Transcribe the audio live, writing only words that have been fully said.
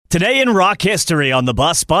Today in rock history on the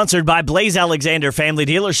bus, sponsored by Blaze Alexander Family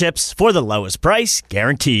Dealerships for the lowest price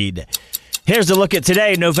guaranteed. Here's a look at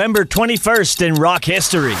today, November 21st in rock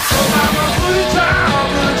history.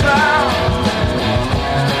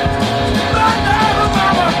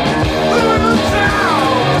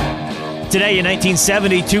 Today in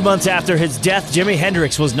 1970, 2 months after his death, Jimi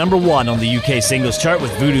Hendrix was number 1 on the UK singles chart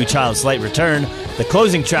with Voodoo Child's Late Return, the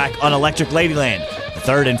closing track on Electric Ladyland. The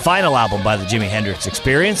third and final album by the Jimi Hendrix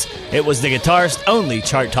Experience, it was the guitarist's only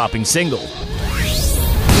chart-topping single.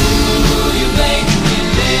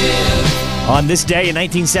 On this day in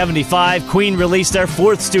 1975, Queen released their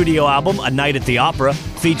 4th studio album, A Night at the Opera,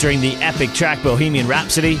 featuring the epic track Bohemian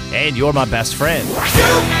Rhapsody and You're My Best Friend.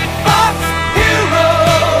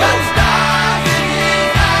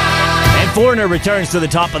 Foreigner returns to the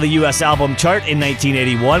top of the U.S. album chart in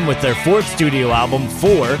 1981 with their 4th studio album,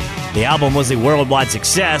 4. The album was a worldwide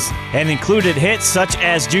success and included hits such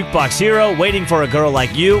as Jukebox Hero, Waiting for a Girl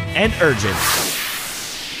Like You, and Urgent.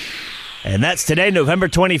 And that's today, November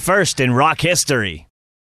 21st in rock history.